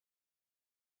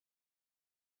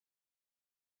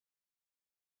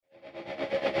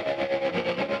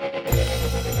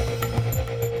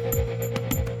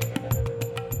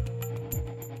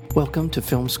Welcome to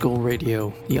Film School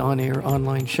Radio, the on-air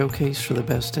online showcase for the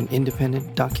best in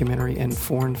independent documentary and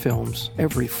foreign films,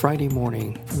 every Friday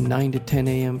morning from 9 to 10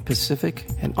 a.m. Pacific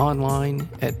and online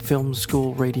at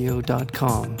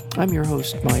filmschoolradio.com. I'm your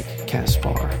host, Mike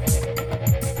Kaspar.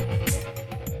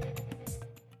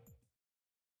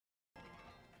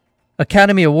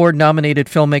 Academy Award-nominated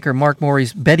filmmaker Mark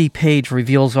Mori's Betty Page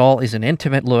Reveals All is an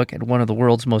intimate look at one of the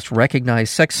world's most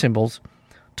recognized sex symbols,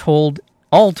 told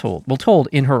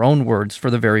in her own words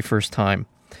for the very first time.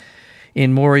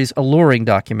 In Mori's alluring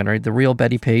documentary, the real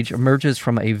Betty Page emerges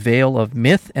from a veil of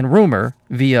myth and rumor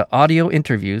via audio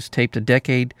interviews taped a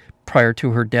decade prior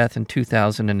to her death in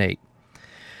 2008.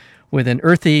 With an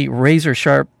earthy,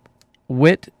 razor-sharp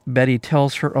wit, Betty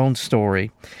tells her own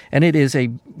story, and it is a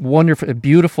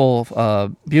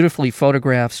wonderful, beautifully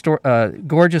photographed,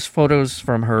 gorgeous photos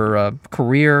from her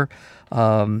career,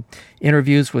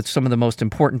 interviews with some of the most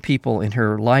important people in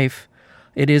her life.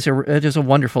 It is a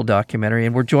wonderful documentary,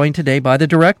 and we're joined today by the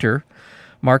director,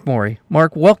 Mark Mori.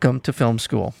 Mark, welcome to Film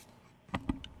School.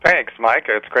 Thanks, Mike.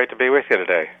 It's great to be with you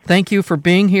today. Thank you for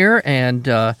being here,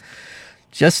 and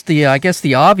just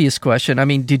the obvious question. I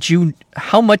mean,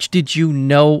 how much did you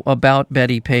know about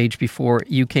Betty Page before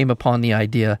you came upon the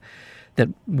idea that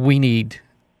we need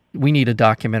a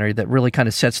documentary that really kind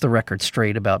of sets the record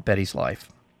straight about Betty's life?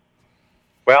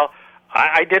 Well,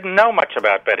 I didn't know much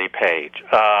about Betty Page.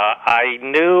 I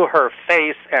knew her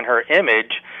face and her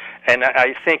image, and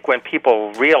I think when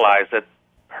people realize that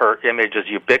her image is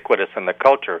ubiquitous in the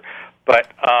culture, but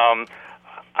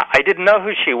I didn't know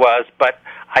who she was, but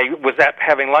I was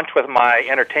having lunch with my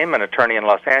entertainment attorney in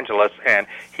Los Angeles, and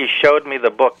he showed me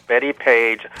the book Betty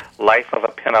Page, Life of a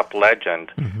Pinup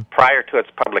Legend, prior to its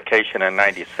publication in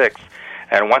 '96.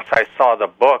 And once I saw the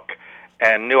book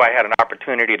and knew I had an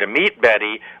opportunity to meet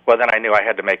Betty, well, then I knew I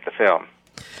had to make the film.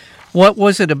 What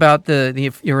was it about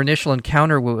your initial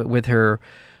encounter with her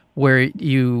where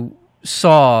you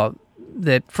saw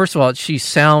that, first of all, she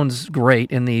sounds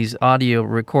great in these audio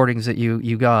recordings that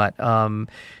you got.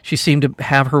 She seemed to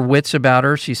have her wits about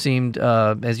her. She seemed,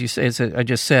 as I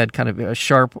just said, kind of a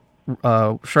sharp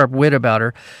wit about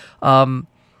her.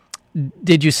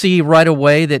 Did you see right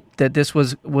away that this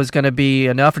was going to be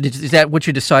enough? Or is that what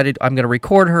you decided? I'm going to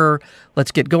record her.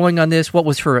 Let's get going on this. What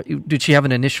was her? Did she have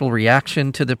an initial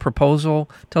reaction to the proposal?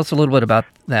 Tell us a little bit about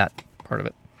that part of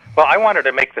it. Well, I wanted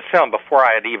to make the film before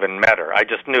I had even met her. I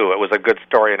just knew it was a good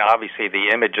story, and obviously the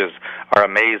images are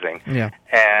amazing. Yeah.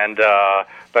 And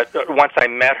but once I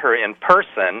met her in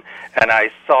person and I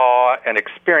saw and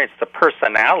experienced the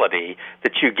personality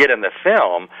that you get in the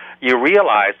film, you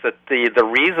realize that the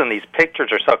reason these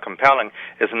pictures are so compelling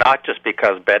is not just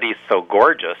because Betty's so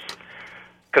gorgeous,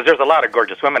 because there's a lot of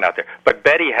gorgeous women out there, but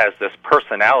Betty has this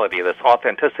personality, this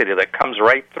authenticity that comes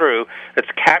right through, that's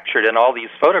captured in all these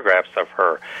photographs of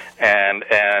her, and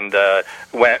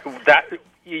when that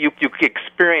you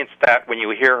experience that when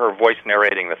you hear her voice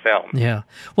narrating the film. Yeah.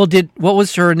 Well, what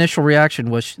was her initial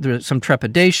reaction? Was there some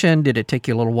trepidation? Did it take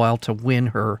you a little while to win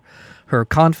her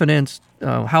confidence?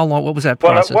 How long? What was that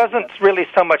process? Well, it wasn't really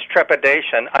so much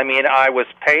trepidation. I mean, I was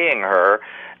paying her,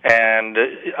 and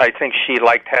I think she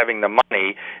liked having the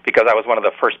money because I was one of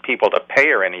the first people to pay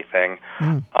her anything.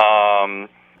 Wow.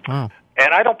 And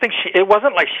I don't think it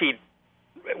wasn't like she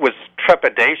was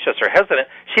trepidatious or hesitant.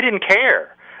 She didn't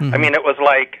care. I mean, it was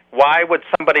like, why would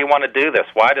somebody want to do this?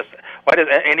 Why does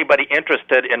anybody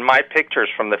interested in my pictures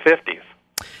from the 50s?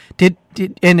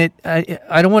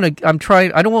 I don't want to. I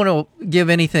don't want to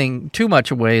give anything too much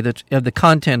away of the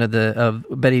content of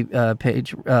Betty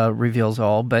Page Reveals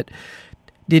All. But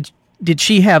did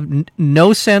she have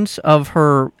no sense of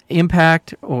her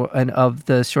impact and of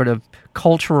the sort of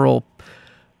cultural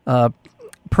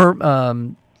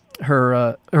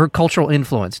her cultural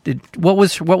influence? What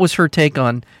was her take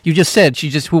on? You just said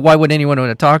why would anyone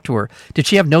want to talk to her? Did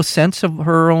she have no sense of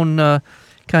her own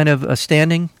kind of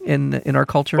standing in our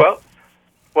culture?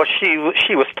 Well,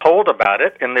 she was told about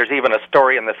it, and there's even a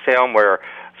story in the film where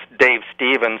Dave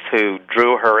Stevens, who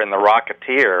drew her in the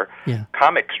Rocketeer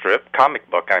comic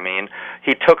book,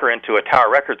 he took her into a Tower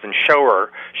Records and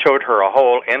showed her a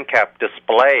whole end-cap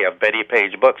display of Betty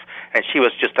Page books, and she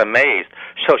was just amazed.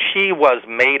 So she was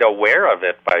made aware of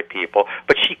it by people,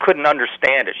 but she couldn't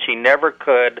understand it. She never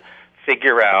could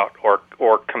figure out or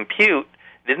compute.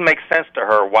 It didn't make sense to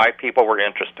her why people were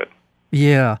interested.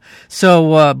 Yeah.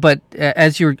 So,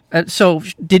 so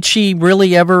did she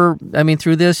really ever? I mean,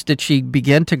 through this, did she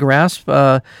begin to grasp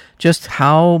just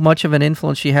how much of an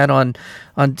influence she had on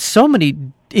so many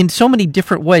in so many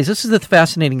different ways. This is the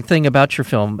fascinating thing about your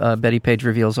film, Betty Page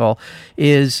Reveals All,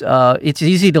 is it's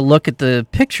easy to look at the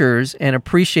pictures and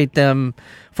appreciate them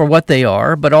for what they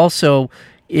are, but also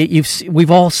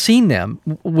we've all seen them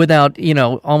without,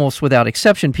 almost without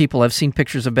exception. People have seen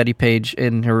pictures of Betty Page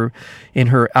in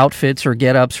her outfits, her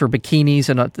get-ups, her bikinis,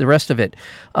 and the rest of it.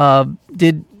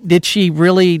 Did she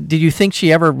really? Did you think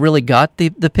she ever really got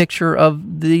the picture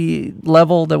of the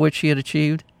level that which she had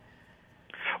achieved?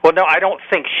 Well, no, I don't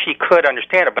think she could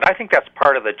understand it, but I think that's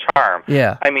part of the charm.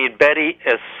 Yeah. I mean, Betty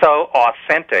is so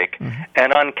authentic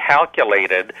and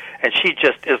uncalculated, and she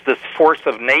just is this force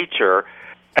of nature.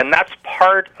 And that's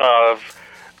part of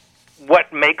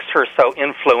what makes her so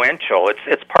influential.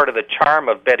 It's part of the charm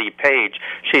of Betty Page.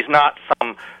 She's not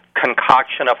some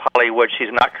concoction of Hollywood.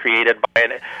 She's not created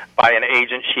by an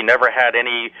agent. She never had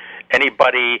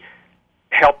anybody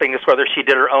helping us, whether she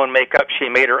did her own makeup, she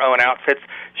made her own outfits.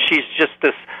 She's just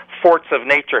this force of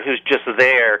nature who's just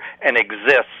there and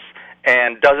exists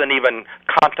and doesn't even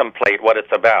contemplate what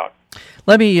it's about.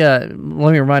 Let me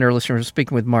remind our listeners, we're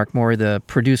speaking with Mark Morey, the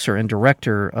producer and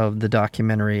director of the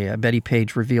documentary Betty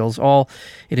Page Reveals All.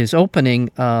 It is opening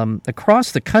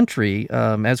across the country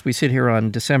as we sit here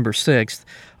on December 6th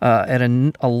at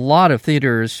a lot of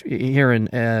theaters here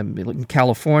in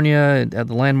California, at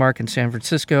the Landmark in San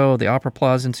Francisco, the Opera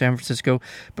Plaza in San Francisco,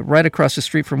 but right across the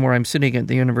street from where I'm sitting at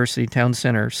the University Town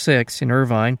Center 6 in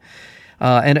Irvine.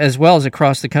 And as well as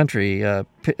across the country,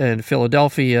 in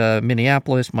Philadelphia,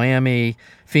 Minneapolis, Miami,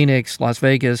 Phoenix, Las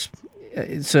Vegas.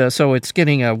 So it's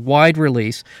getting a wide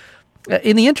release.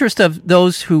 In the interest of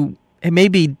those who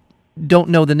maybe don't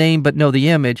know the name but know the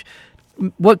image,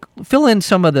 fill in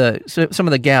some of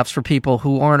the gaps for people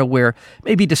who aren't aware.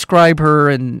 Maybe describe her,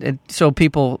 and so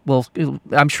people will,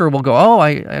 I'm sure, will go, oh,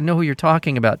 I know who you're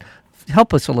talking about.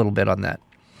 Help us a little bit on that.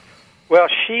 Well,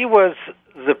 she was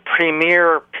the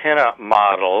premier pinup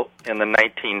model in the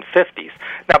 1950s.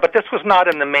 Now, but this was not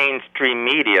in the mainstream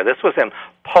media. This was in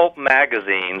pulp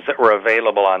magazines that were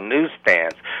available on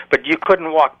newsstands. But you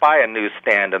couldn't walk by a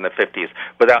newsstand in the 50s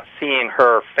without seeing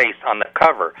her face on the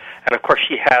cover. And, of course,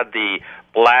 she had the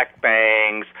black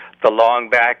bangs, the long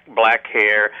black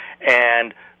hair,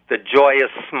 and the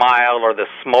joyous smile or the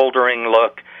smoldering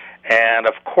look, and,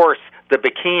 of course, the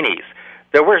bikinis.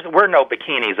 There were no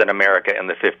bikinis in America in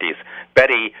the 50s.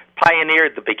 Betty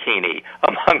pioneered the bikini,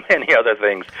 among many other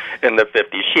things, in the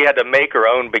 50s. She had to make her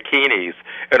own bikinis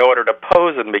in order to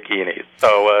pose in bikinis.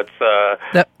 So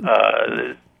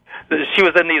she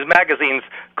was in these magazines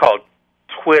called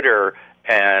Twitter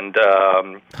and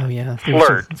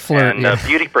Flirt and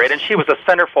Beauty Parade, and she was a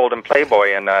centerfold in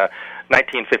Playboy in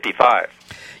 1955.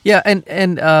 Yeah,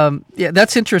 and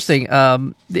that's interesting.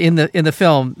 In the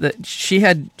film, that she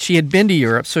had been to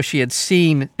Europe, so she had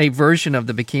seen a version of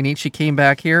the bikini. She came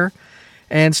back here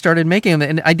and started making them.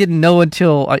 And I didn't know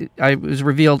until I was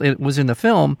revealed it was in the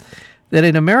film that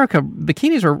in America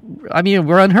bikinis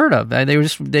were unheard of. They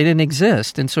didn't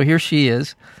exist. And so here she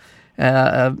is,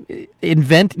 not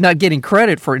getting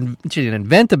credit for she didn't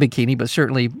invent the bikini, but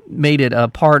certainly made it a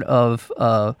part of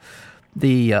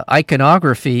the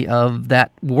iconography of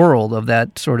that world, of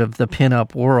that sort of the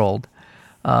pinup world.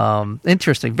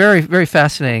 Interesting. Very, very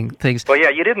fascinating things. Well, yeah,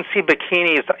 you didn't see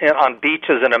bikinis on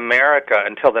beaches in America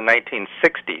until the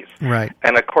 1960s. Right.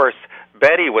 And, of course,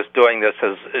 Betty was doing this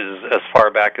as far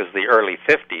back as the early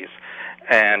 50s.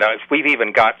 And we've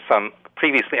even got some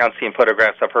previously unseen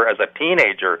photographs of her as a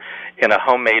teenager in a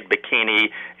homemade bikini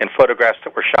in photographs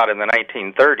that were shot in the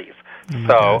 1930s.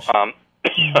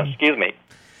 Excuse me.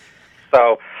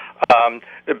 So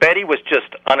Betty was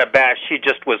just unabashed. She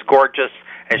just was gorgeous,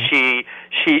 and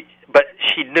but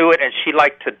she knew it, and she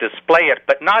liked to display it,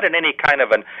 but not in any kind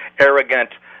of an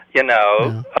arrogant,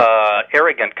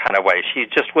 arrogant kind of way. She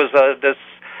just was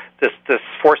this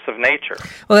force of nature.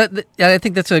 Well, I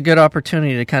think that's a good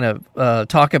opportunity to kind of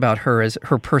talk about her as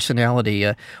her personality.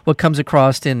 What comes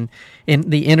across in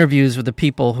the interviews with the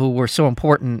people who were so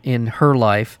important in her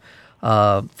life.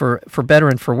 For better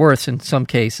and for worse in some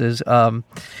cases. So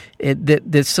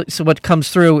what comes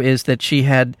through is that she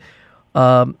had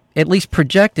at least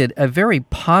projected a very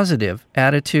positive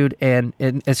attitude, and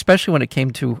especially when it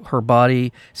came to her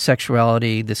body,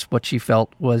 sexuality, what she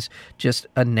felt was just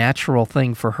a natural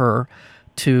thing for her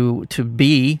to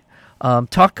be.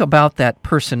 Talk about that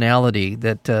personality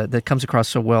that comes across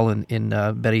so well in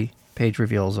Betty Page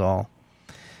Reveals All.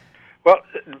 Well,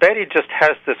 Betty just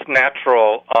has this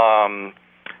natural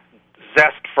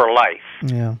zest for life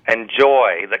and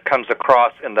joy that comes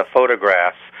across in the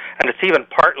photographs. And it's even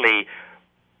partly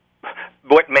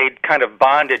what made kind of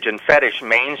bondage and fetish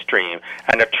mainstream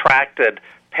and attracted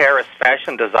Paris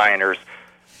fashion designers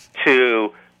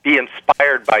to be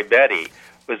inspired by Betty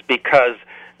was because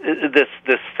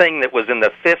this thing that was in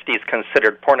the 50s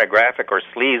considered pornographic or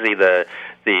sleazy,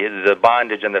 the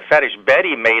bondage and the fetish,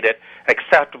 Betty made it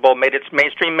acceptable, made it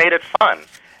mainstream, made it fun.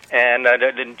 And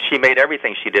she made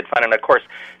everything she did fun. And, of course,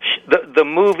 the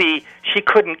movie, she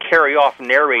couldn't carry off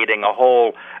narrating a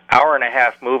whole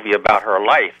hour-and-a-half movie about her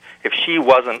life if she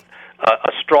wasn't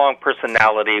a strong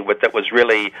personality that was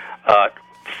really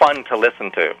fun to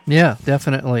listen to. Yeah,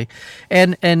 definitely.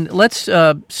 And let's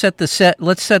set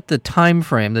the time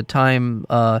frame, the time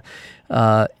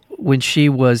when she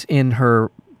was in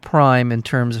her prime in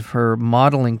terms of her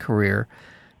modeling career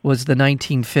was the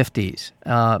 1950s.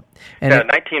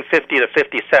 1950 to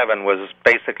 57 was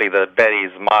basically the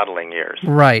Betty's modeling years.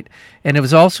 Right. And it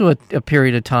was also a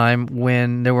period of time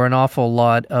when there were an awful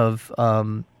lot of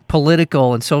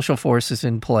political and social forces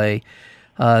in play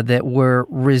that were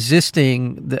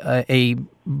resisting a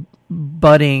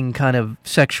budding kind of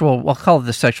sexual, we'll call it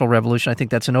the sexual revolution. I think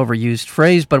that's an overused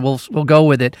phrase, but we'll go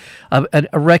with it.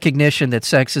 A recognition that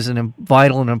sex is a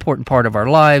vital and important part of our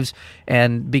lives,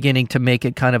 and beginning to make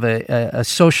it kind of a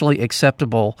socially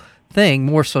acceptable thing,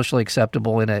 more socially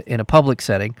acceptable in a public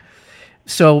setting.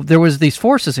 So there was these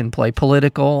forces in play,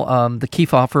 political. The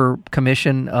Kefauver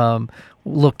Commission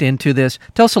looked into this.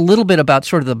 Tell us a little bit about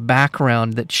sort of the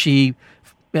background that she,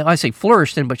 I say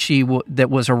flourished in, but that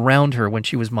was around her when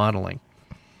she was modeling.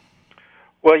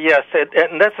 Well, yes,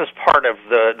 and this is part of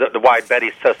the why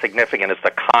Betty's so significant is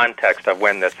the context of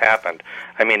when this happened.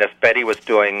 I mean, if Betty was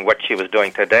doing what she was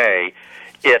doing today,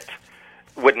 it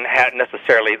wouldn't have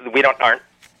necessarily. We aren't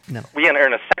in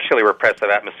a sexually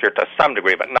repressive atmosphere to some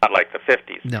degree, but not like the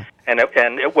 50s. No. And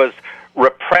it was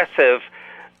repressive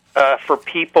for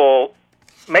people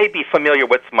maybe familiar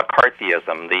with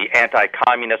McCarthyism, the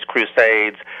anti-communist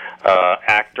crusades.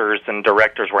 Actors and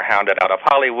directors were hounded out of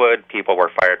Hollywood. People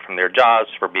were fired from their jobs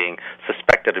for being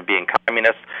suspected of being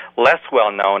communists. Less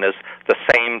well known is the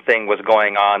same thing was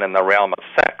going on in the realm of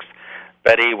sex.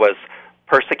 Betty was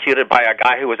persecuted by a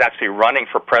guy who was actually running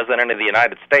for president of the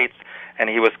United States, and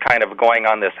he was kind of going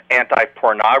on this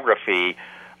anti-pornography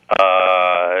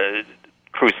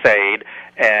crusade,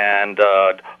 and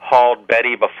hauled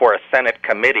Betty before a Senate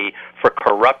committee for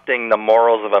corrupting the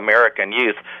morals of American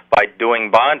youth by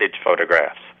doing bondage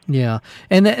photographs. Yeah,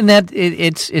 and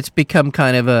it's become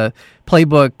kind of a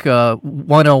playbook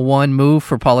 101 move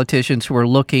for politicians who are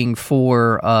looking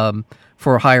for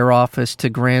higher office to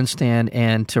grandstand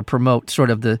and to promote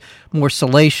sort of the more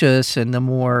salacious and the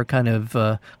more kind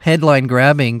of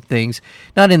headline-grabbing things,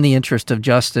 not in the interest of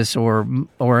justice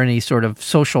or any sort of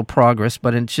social progress,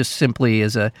 but it's just simply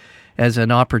as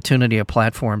an opportunity, a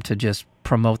platform to just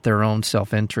promote their own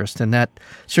self-interest. And that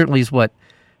certainly is what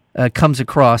comes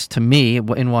across to me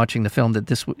in watching the film,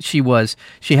 that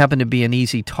she happened to be an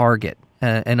easy target.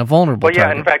 And a vulnerable target.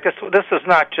 Well, yeah, in fact, this is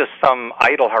not just some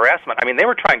idle harassment. I mean, they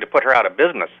were trying to put her out of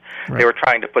business. Right. They were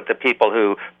trying to put the people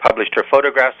who published her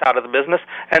photographs out of the business,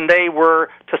 and they were,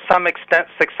 to some extent,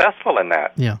 successful in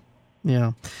that. Yeah,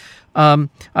 yeah.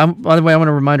 By the way, I want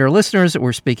to remind our listeners that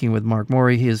we're speaking with Mark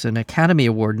Morey. He is an Academy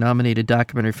Award-nominated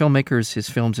documentary filmmaker. His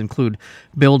films include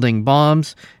Building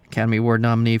Bombs, Academy Award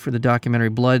nominee for the documentary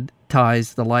Blood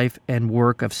Ties, The Life and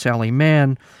Work of Sally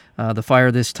Mann, The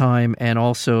Fire This Time, and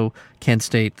also Kent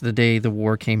State, The Day the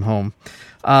War Came Home.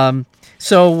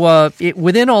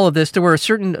 Within all of this, there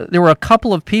were a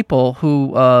couple of people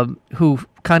who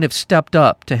kind of stepped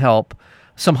up to help,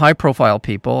 some high-profile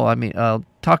people. I mean,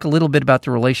 talk a little bit about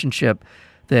the relationship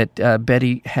that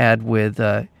Betty had with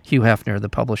Hugh Hefner, the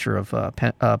publisher of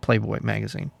Playboy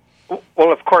magazine.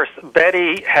 Well, of course,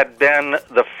 Betty had been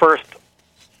the first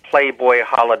Playboy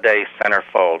holiday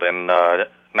centerfold in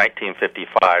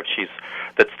 1955.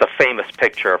 That's the famous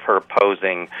picture of her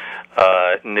posing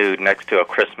nude next to a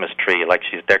Christmas tree, like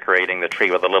she's decorating the tree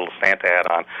with a little Santa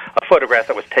hat on. A photograph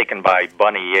that was taken by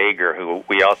Bunny Yeager, who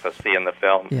we also see in the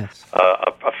film. Yes.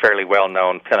 A fairly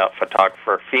well-known pinup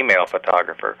photographer, female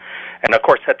photographer. And of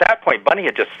course, at that point, Bunny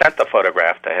had just sent the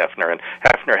photograph to Hefner, and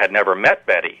Hefner had never met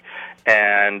Betty.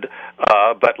 And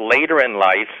but later in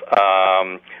life,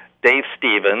 Dave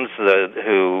Stevens,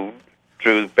 who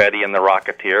drew Betty in The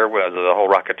Rocketeer, the whole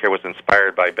Rocketeer was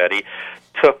inspired by Betty,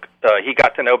 he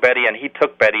got to know Betty, and he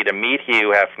took Betty to meet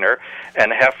Hugh Hefner,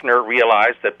 and Hefner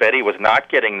realized that Betty was not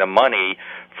getting the money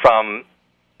from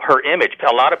her image.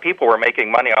 A lot of people were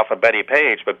making money off of Betty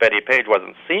Page, but Betty Page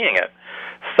wasn't seeing it.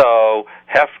 So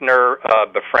Hefner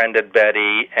befriended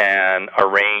Betty and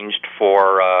arranged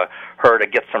for her to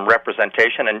get some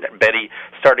representation, and Betty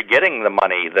started getting the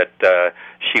money that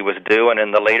she was due, and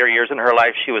in the later years in her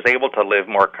life, she was able to live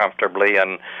more comfortably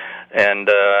and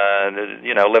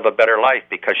live a better life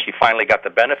because she finally got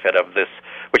the benefit of this,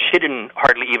 which she didn't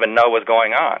hardly even know was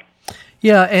going on.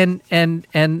 Yeah, and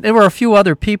there were a few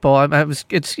other people.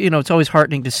 It's always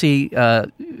heartening to see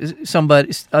a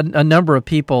number of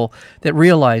people that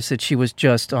realized that she was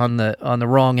just on the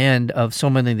wrong end of so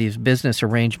many of these business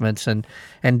arrangements and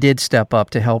did step up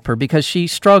to help her because she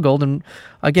struggled. And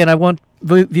again, I want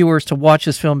viewers to watch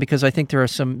this film because I think there are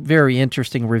some very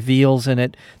interesting reveals in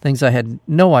it, things I had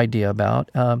no idea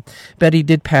about. Betty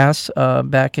did pass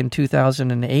back in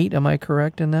 2008. Am I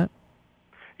correct in that?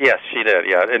 Yes, she did,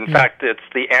 yeah. In fact, it's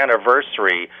the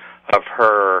anniversary of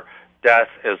her death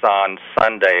is on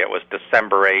Sunday. It was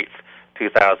December 8th,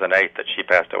 2008 that she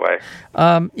passed away.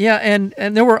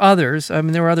 And there were others. I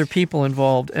mean, there were other people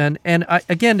involved. And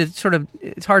again, it's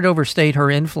hard to overstate her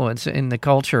influence in the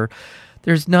culture.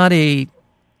 There's not a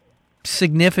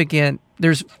significant,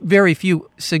 there's very few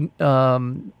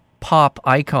pop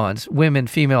icons, women,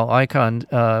 female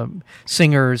icon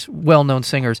singers, well-known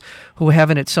singers, who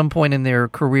haven't at some point in their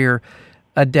career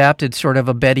adapted sort of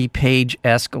a Betty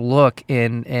Page-esque look.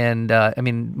 Madonna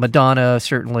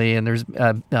certainly, and there's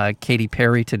Katy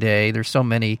Perry today. There's so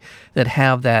many that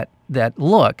have that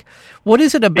look. What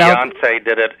is it about? Beyonce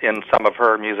did it in some of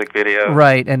her music videos,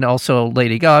 right? And also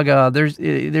Lady Gaga. There's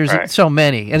right. so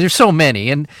many,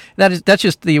 and that's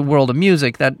just the world of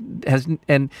music that has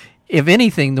and. If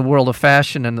anything, the world of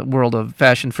fashion and the world of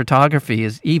fashion photography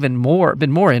has been more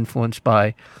influenced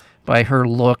by her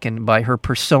look and by her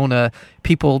persona.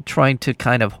 People trying to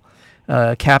kind of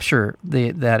capture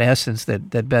that essence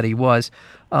that Betty was.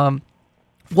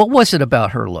 What was it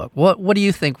about her look? What do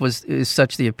you think is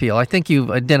such the appeal? I think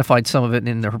you've identified some of it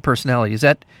in her personality. Is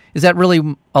that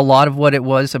really a lot of what it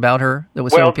was about her that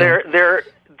was so appealing?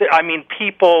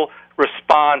 People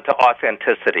respond to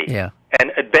authenticity. Yeah.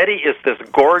 And Betty is this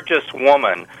gorgeous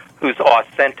woman who's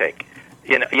authentic.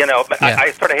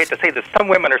 I sort of hate to say this. Some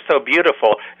women are so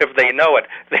beautiful, if they know it,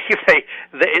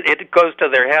 it goes to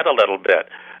their head a little bit.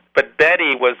 But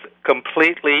Betty was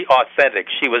completely authentic.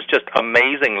 She was just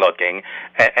amazing looking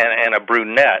and a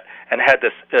brunette and had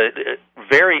this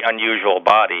very unusual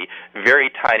body, very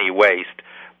tiny waist,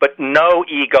 but no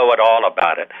ego at all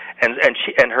about it.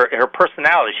 And her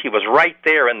personality, she was right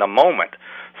there in the moment.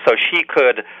 So she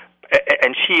could,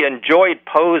 and she enjoyed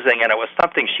posing, and it was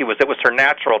something it was her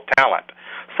natural talent.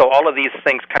 So all of these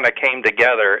things kind of came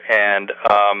together, and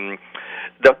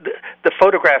the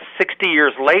photographs 60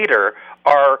 years later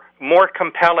are more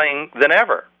compelling than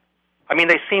ever. I mean,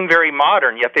 they seem very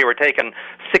modern, yet they were taken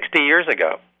 60 years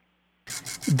ago.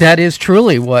 That is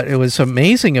truly what it was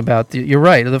amazing about. You're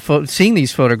right. Seeing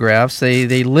these photographs,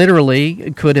 they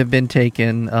literally could have been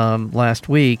taken last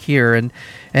week here, and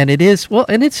it is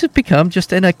and it's become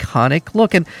just an iconic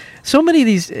look. And so many of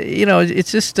these,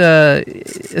 it's just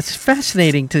it's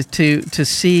fascinating to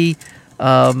see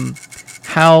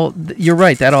how you're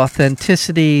right, that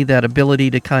authenticity, that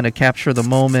ability to kind of capture the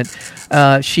moment.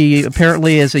 She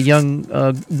apparently, as a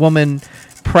young woman,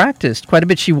 practiced quite a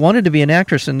bit. She wanted to be an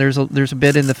actress, and there's a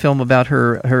bit in the film about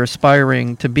her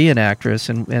aspiring to be an actress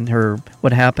and her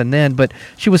what happened then. But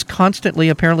she was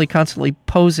constantly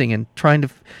posing and trying to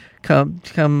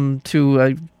come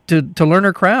to learn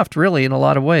her craft. Really, in a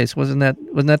lot of ways, wasn't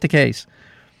that the case?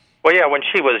 Well, yeah. When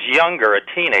she was younger, a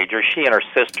teenager, she and her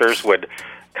sisters would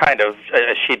kind of,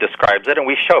 as she describes it, and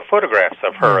we show photographs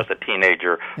of her as a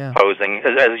teenager posing,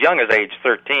 as young as age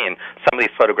 13. Some of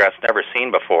these photographs never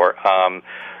seen before.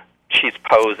 She's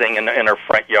posing in her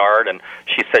front yard, and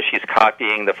she says she's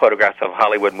copying the photographs of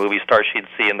Hollywood movie stars she'd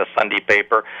see in the Sunday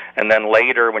paper. And then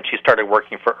later, when she started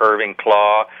working for Irving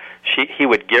Klaw, he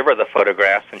would give her the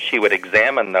photographs, and she would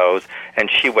examine those,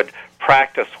 and she would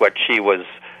practice what she was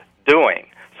doing.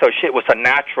 So it was a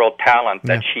natural talent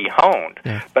that she honed.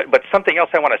 Yeah. But something else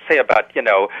I want to say about,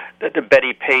 the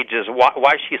Betty Page's,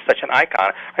 why she's such an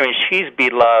icon. I mean, she's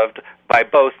beloved by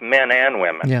both men and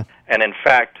women. Yeah. And in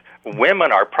fact,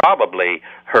 women are probably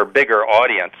her bigger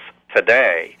audience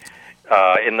today.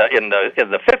 In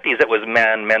the 50s, it was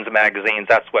men's magazines.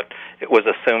 That's what it was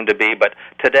assumed to be. But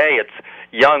today, it's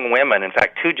young women. In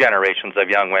fact, 2 generations of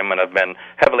young women have been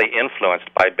heavily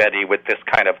influenced by Betty with this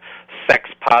kind of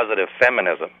sex-positive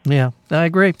feminism. Yeah, I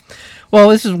agree. Well,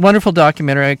 this is a wonderful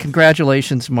documentary.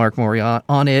 Congratulations, Mark Maury,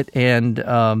 on it. And,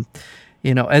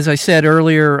 as I said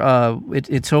earlier,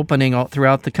 it's opening all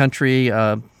throughout the country.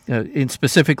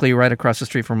 specifically right across the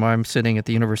street from where I'm sitting at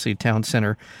the University Town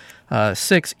Center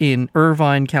 6 in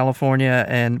Irvine,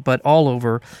 California, but all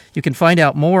over. You can find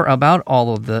out more about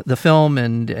all of the film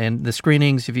and the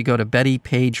screenings if you go to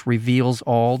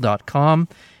BettyPageRevealsAll.com.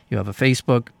 You have a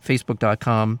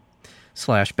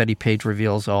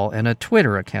Facebook.com/BettyPageRevealsAll, and a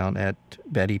Twitter account at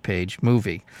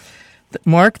BettyPageMovie.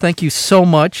 Mark, thank you so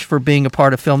much for being a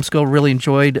part of Film School. Really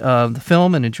enjoyed the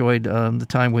film and enjoyed the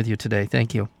time with you today.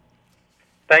 Thank you.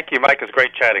 Thank you, Mike. It was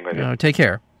great chatting with you. Take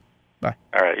care. Bye.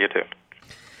 All right, you too.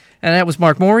 And that was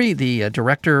Mark Morey, the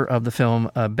director of the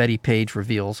film Betty Page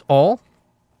Reveals All.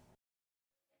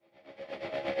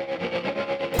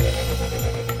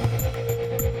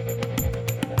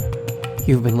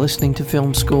 You've been listening to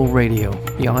Film School Radio,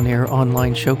 the on-air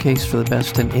online showcase for the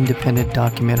best in independent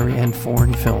documentary and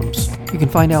foreign films. You can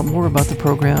find out more about the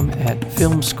program at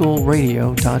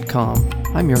filmschoolradio.com.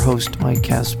 I'm your host, Mike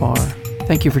Kaspar.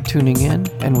 Thank you for tuning in,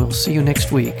 and we'll see you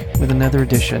next week with another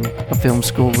edition of Film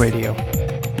School Radio.